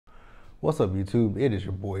What's up, YouTube? It is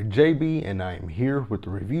your boy JB, and I am here with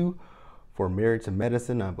the review for Married to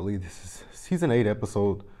Medicine. I believe this is season 8,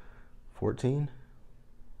 episode 14,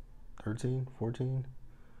 13, 14,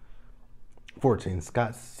 14,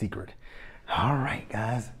 Scott's Secret. All right,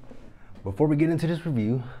 guys, before we get into this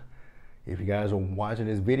review, if you guys are watching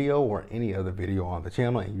this video or any other video on the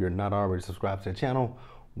channel and you're not already subscribed to the channel,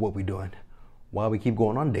 what we doing? Why we keep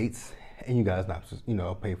going on dates and you guys not,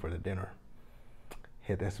 pay for the dinner?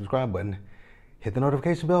 Hit that subscribe button, hit the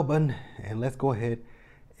notification bell button, and let's go ahead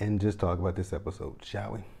and just talk about this episode,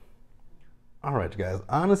 shall we? All right, you guys,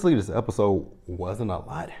 honestly, this episode wasn't a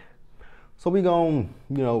lot. So we gonna,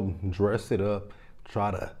 dress it up, try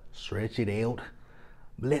to stretch it out.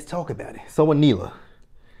 But let's talk about it. So Anila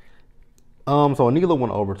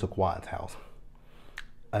went over to Quad's house.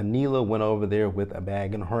 Anila went over there with a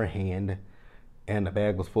bag in her hand, and the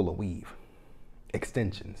bag was full of weave,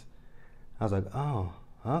 extensions. I was like, oh,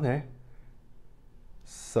 okay.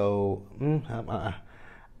 So I'm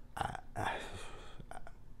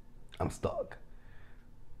stuck.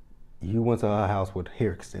 You went to her house with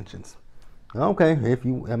hair extensions. Okay,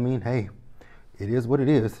 hey, it is what it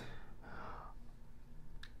is.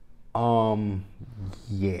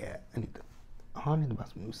 Yeah, I need to buy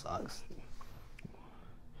some new socks.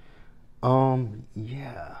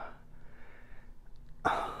 Yeah.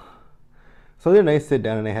 So then they sit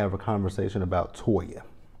down and they have a conversation about Toya.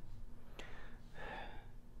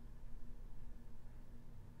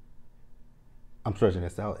 I'm stretching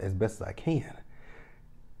this out as best as I can,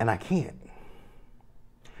 and I can't.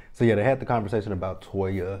 So yeah, they had the conversation about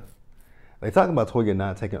Toya. They talk about Toya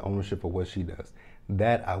not taking ownership of what she does.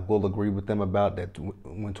 That I will agree with them about, that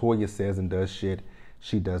when Toya says and does shit,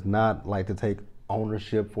 she does not like to take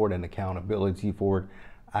ownership for it and accountability for it.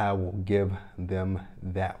 I will give them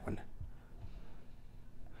that one.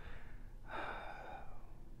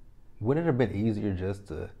 Wouldn't it have been easier just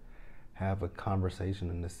to have a conversation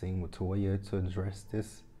in the scene with Toya to address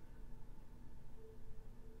this?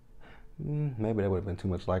 Maybe that would have been too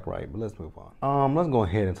much like right, but let's move on. Let's go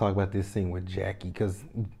ahead and talk about this scene with Jackie, because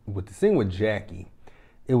with the scene with Jackie,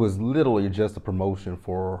 it was literally just a promotion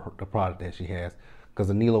for the product that she has, because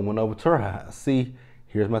Anila went over to her house. See,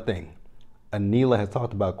 here's my thing. Anila has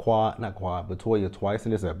talked about Toya twice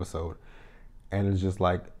in this episode, and it's just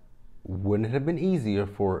like, wouldn't it have been easier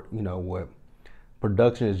for,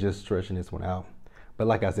 production is just stretching this one out. But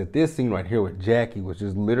like I said, this scene right here with Jackie was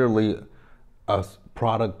just literally a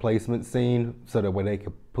product placement scene, so that way they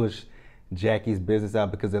could push Jackie's business out,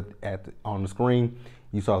 because on the screen,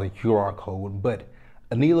 you saw the QR code. But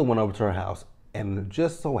Anila went over to her house, and it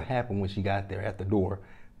just so happened when she got there at the door,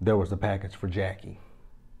 there was a package for Jackie.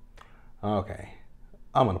 Okay,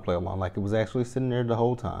 I'm gonna play along like it was actually sitting there the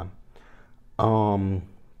whole time.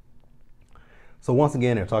 So once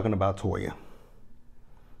again, they're talking about Toya.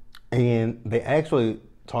 And they actually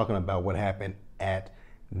talking about what happened at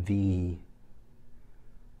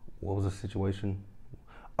what was the situation?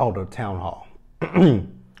 Oh, the town hall.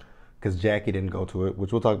 Because Jackie didn't go to it,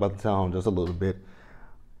 which we'll talk about the town hall in just a little bit.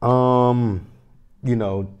 Anila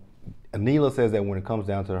says that when it comes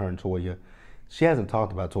down to her and Toya, she hasn't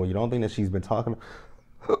talked about Toya. The only thing that she's been talking,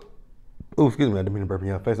 oh, excuse me, I didn't mean to burp in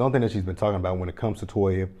your face. The only thing that she's been talking about when it comes to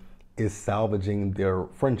Toya is salvaging their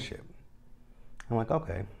friendship. I'm like,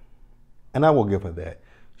 okay. And I will give her that.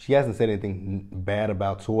 She hasn't said anything bad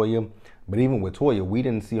about Toya, but even with Toya, we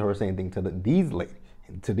didn't see her say anything to these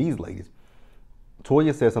ladies.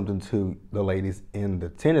 Toya said something to the ladies in the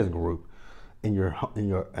tennis group, in your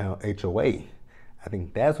HOA. I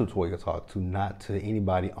think that's who Toya talked to, not to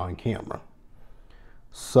anybody on camera.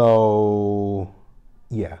 So,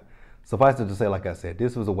 yeah. Suffice it to say, like I said,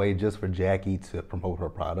 this was a way just for Jackie to promote her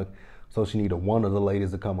product. So she needed one of the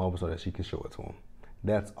ladies to come over so that she could show it to him.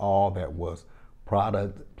 That's all that was.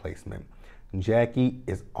 Product placement. Jackie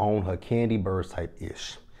is on her Candy Birds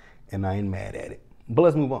type-ish, and I ain't mad at it. But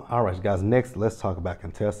let's move on. All right, guys, next, let's talk about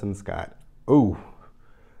contestant Scott. Ooh.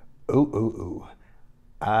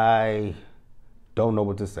 I don't know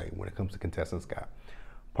what to say when it comes to contestant Scott.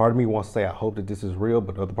 Part of me wants to say I hope that this is real,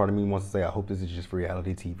 but the other part of me wants to say I hope this is just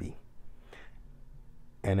reality TV.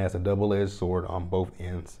 And that's a double-edged sword on both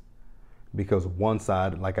ends. Because one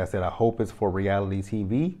side, like I said, I hope it's for reality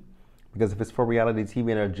TV. Because if it's for reality TV and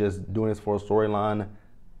they're just doing this for a storyline,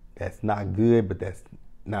 that's not good, but that's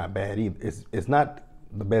not bad either. It's not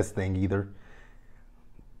the best thing either.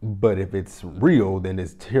 But if it's real, then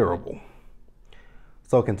it's terrible.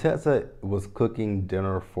 So Contessa was cooking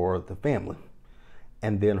dinner for the family.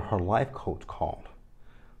 And then her life coach called.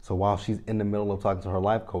 So while she's in the middle of talking to her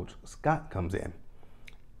life coach, Scott comes in.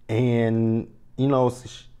 And,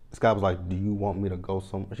 Scott was like, do you want me to go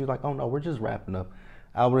somewhere? She's like, oh no, we're just wrapping up.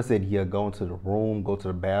 I would have said, yeah, go into the room, go to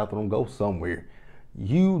the bathroom, go somewhere.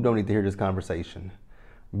 You don't need to hear this conversation.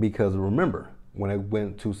 Because remember, when I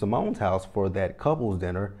went to Simone's house for that couples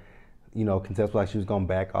dinner, Contessa was like she was going to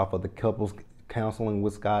back off of the couples counseling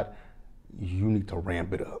with Scott. You need to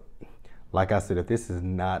ramp it up. Like I said, if this is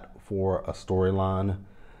not for a storyline,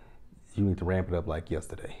 you need to ramp it up like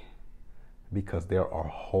yesterday. Because there are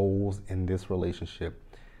holes in this relationship.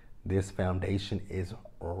 This foundation is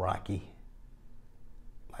rocky.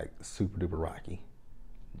 Like super duper rocky.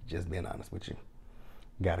 Just being honest with you.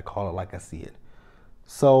 Gotta call it like I see it.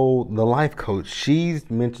 So the life coach, she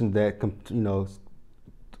mentioned that,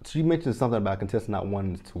 she mentioned something about Contessa not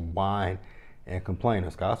wanting to whine and complain.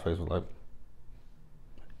 And Scott's face was like,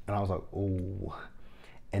 and I was like, ooh.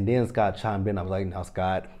 And then Scott chimed in. I was like, now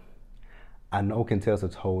Scott, I know Contessa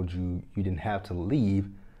told you you didn't have to leave,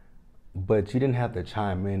 but you didn't have to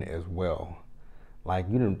chime in as well. Like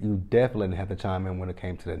you definitely didn't have to chime in when it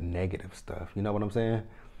came to the negative stuff. You know what I'm saying?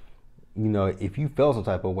 If you felt some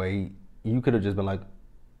type of way, you could have just been like,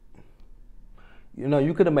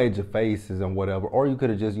 you could have made your faces and whatever, or you could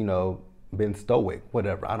have just, been stoic,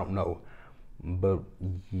 whatever. I don't know. But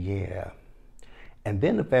yeah. And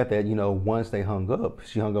then the fact that, once they hung up,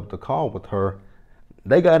 she hung up the call with her,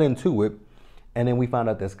 they got into it. And then we found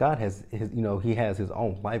out that Scott has he has his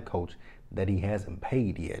own life coach that he hasn't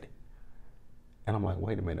paid yet. And I'm like,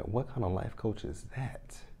 wait a minute, what kind of life coach is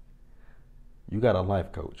that? You got a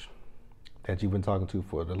life coach that you've been talking to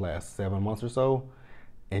for the last 7 months or so,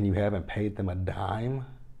 and you haven't paid them a dime?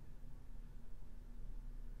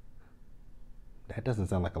 That doesn't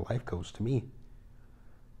sound like a life coach to me.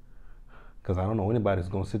 Because I don't know anybody who's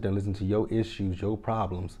going to sit there and listen to your issues, your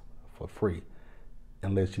problems for free,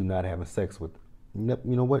 unless you're not having sex with. You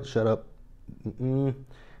know what? Shut up.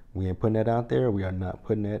 We ain't putting that out there. We are not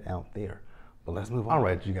putting that out there. But let's move on. All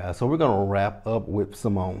right, you guys. So we're going to wrap up with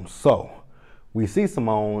Simone. So we see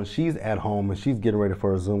Simone. She's at home and she's getting ready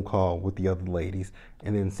for a Zoom call with the other ladies.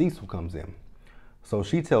 And then Cecil comes in. So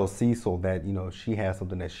she tells Cecil that, she has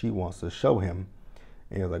something that she wants to show him.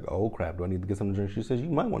 And he's like, oh crap, do I need to get something to drink? She says, you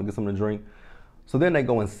might want to get something to drink. So then they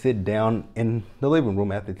go and sit down in the living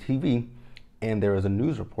room at the TV. And there is a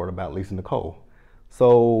news report about Lisa Nicole.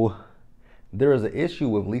 So there is an issue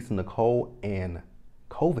with Lisa Nicole and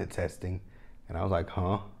COVID testing. And I was like,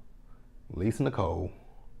 huh? Lisa Nicole,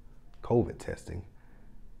 COVID testing.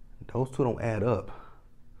 Those two don't add up.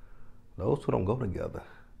 Those two don't go together.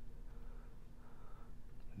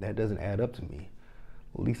 That doesn't add up to me.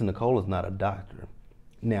 Lisa Nicole is not a doctor.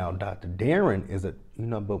 Now, Dr. Darren is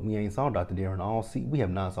but we ain't saw Dr. Darren all season. We have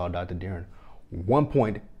not saw Dr. Darren one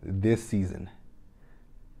point this season.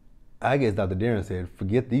 I guess Dr. Darren said,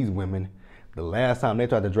 forget these women. The last time they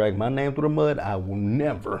tried to drag my name through the mud, I will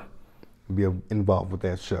never be involved with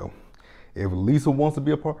that show. If Lisa wants to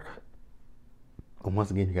be a part, and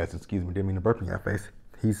once again, you guys, excuse me, didn't mean to burp in your face.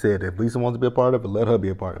 He said, if Lisa wants to be a part of it, let her be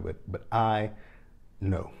a part of it. But I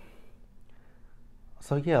know.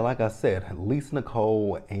 So yeah, like I said, Lisa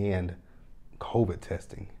Nicole and COVID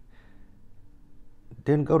testing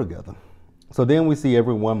didn't go together. So then we see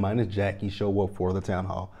everyone minus Jackie show up for the town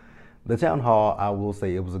hall. The town hall, I will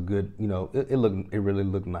say, it was a good, it really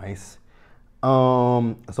looked nice.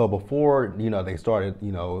 So before, they started,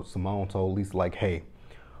 Simone told Lisa, like, hey,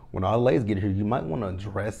 when all the ladies get here, you might want to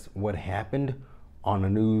address what happened on the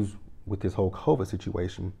news with this whole COVID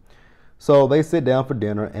situation. So they sit down for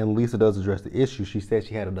dinner, and Lisa does address the issue. She said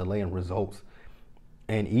she had a delay in results.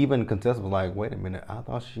 And even Contessa was like, wait a minute, I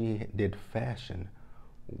thought she did fashion.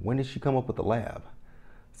 When did she come up with the lab?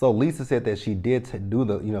 So Lisa said that she did do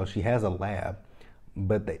the, she has a lab,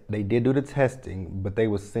 but they did do the testing, but they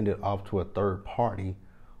would send it off to a third party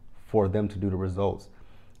for them to do the results.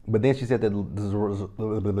 But then she said that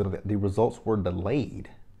the results were delayed.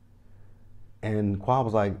 And Quad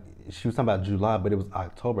was like, she was talking about July, but it was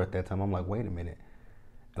October at that time. I'm like, wait a minute.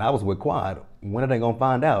 And I was with Quad. When are they going to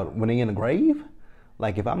find out? When they in the grave?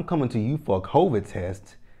 Like, if I'm coming to you for a COVID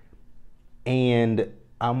test and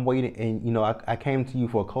I'm waiting, and, I came to you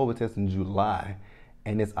for a COVID test in July,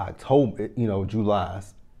 and it's October, July,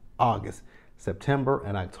 August, September,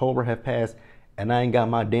 and October have passed, and I ain't got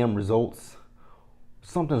my damn results,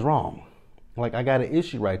 something's wrong. Like, I got an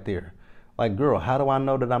issue right there. Like, girl, how do I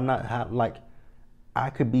know that I'm not, I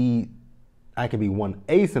could be one,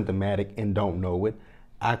 asymptomatic and don't know it.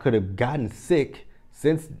 I could have gotten sick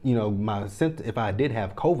since, if I did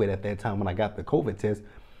have COVID at that time when I got the COVID test,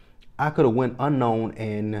 I could have went unknown,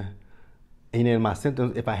 and then my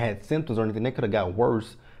symptoms, if I had symptoms or anything, they could have got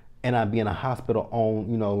worse, and I'd be in a hospital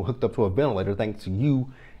on, hooked up to a ventilator thanks to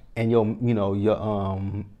you and your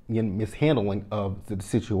mishandling of the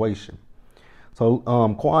situation. So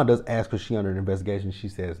Quan does ask her, she under investigation. She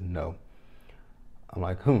says no. I'm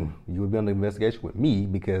like, you would be under investigation with me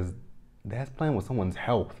because that's playing with someone's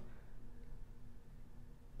health.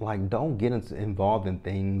 Like, don't get involved in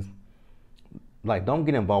things. Like, don't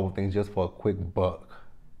get involved with things just for a quick buck.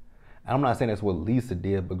 And I'm not saying that's what Lisa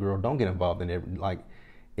did, but girl, don't get involved in it. Like,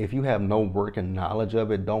 if you have no working knowledge of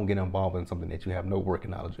it, don't get involved in something that you have no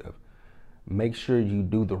working knowledge of. Make sure you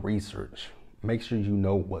do the research. Make sure you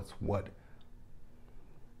know what's what.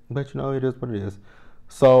 But it is what it is.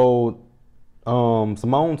 So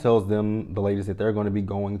Simone tells them, the ladies, that they're going to be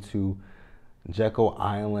going to Jekyll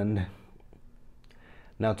Island.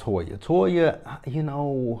 Now Toya,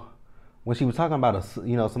 when she was talking about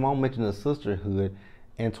Simone mentioned the sisterhood,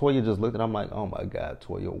 and Toya just looked at him like, oh my God,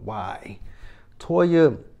 Toya, why?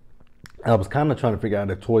 Toya, I was kind of trying to figure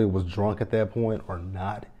out if Toya was drunk at that point or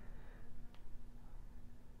not.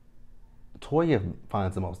 Toya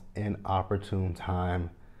finds the most inopportune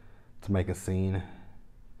time to make a scene,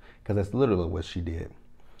 because that's literally what she did.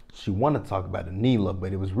 She wanted to talk about Anila,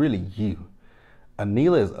 but it was really you.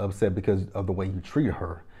 Anila is upset because of the way you treat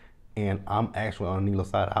her, and I'm actually on Anila's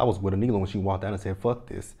side. I was with Anila when she walked down and said, fuck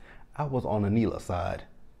this. I was on Anila's side,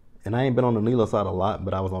 and I ain't been on Anila's side a lot,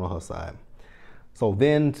 but I was on her side. So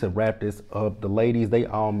then, to wrap this up, the ladies, they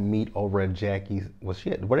all meet over at Jackie's. Were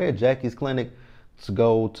they at Jackie's clinic to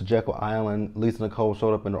go to Jekyll Island? Lisa Nicole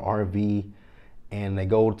showed up in her RV, and they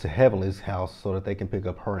go to Heavenly's house so that they can pick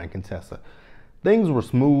up her and Contessa. Things were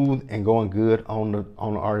smooth and going good on the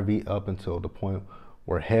RV up until the point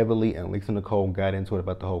where Heavenly and Lisa Nicole got into it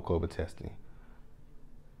about the whole COVID testing.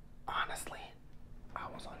 Honestly, I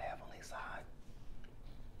was on Heavenly's side.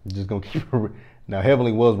 Just gonna keep her. Now,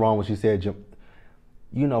 Heavenly was wrong when she said,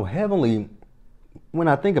 Heavenly, when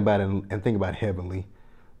I think about it and think about Heavenly,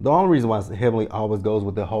 the only reason why Heavenly always goes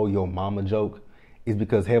with the whole yo mama joke is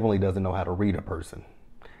because Heavenly doesn't know how to read a person.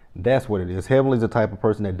 That's what it is. Heavenly's the type of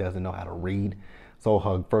person that doesn't know how to read. So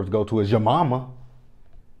her first go-to is your mama.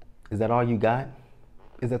 Is that all you got?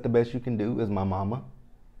 Is that the best you can do? Is my mama?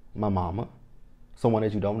 My mama? Someone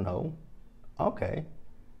that you don't know? Okay.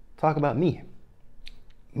 Talk about me.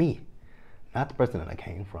 Me. Not the person that I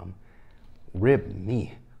came from. Rib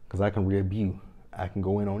me. Because I can rib you. I can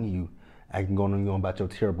go in on you. I can go in on you about your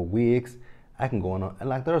terrible wigs. I can go on,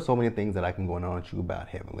 and there are so many things that I can go on at you about,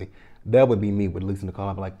 Heavenly. That would be me with Lisa Nicole.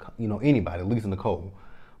 I'd be like, anybody, Lisa Nicole,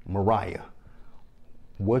 Mariah,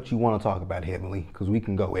 what you want to talk about, Heavenly, because we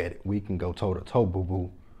can go at it. We can go toe to toe, boo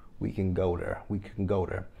boo. We can go there. We can go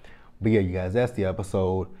there. But yeah, you guys, that's the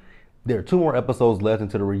episode. There are 2 more episodes left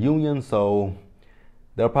into the reunion, so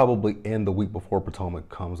they'll probably end the week before Potomac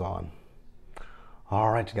comes on.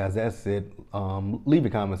 All right, you guys, that's it. Leave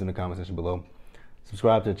your comments in the comment section below.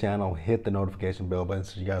 Subscribe to the channel, hit the notification bell button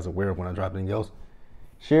so you guys are aware of when I drop anything else.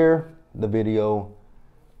 Share the video,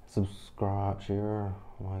 subscribe, share,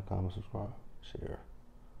 like, comment, subscribe, share.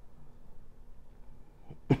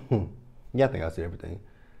 Yeah, I think I said everything.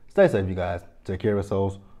 Stay safe, you guys. Take care of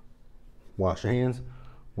yourselves. Wash your hands.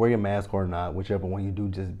 Wear your mask or not. Whichever one you do,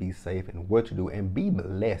 just be safe in what you do. And be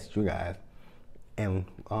blessed, you guys. And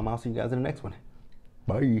I'll see you guys in the next one.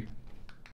 Bye.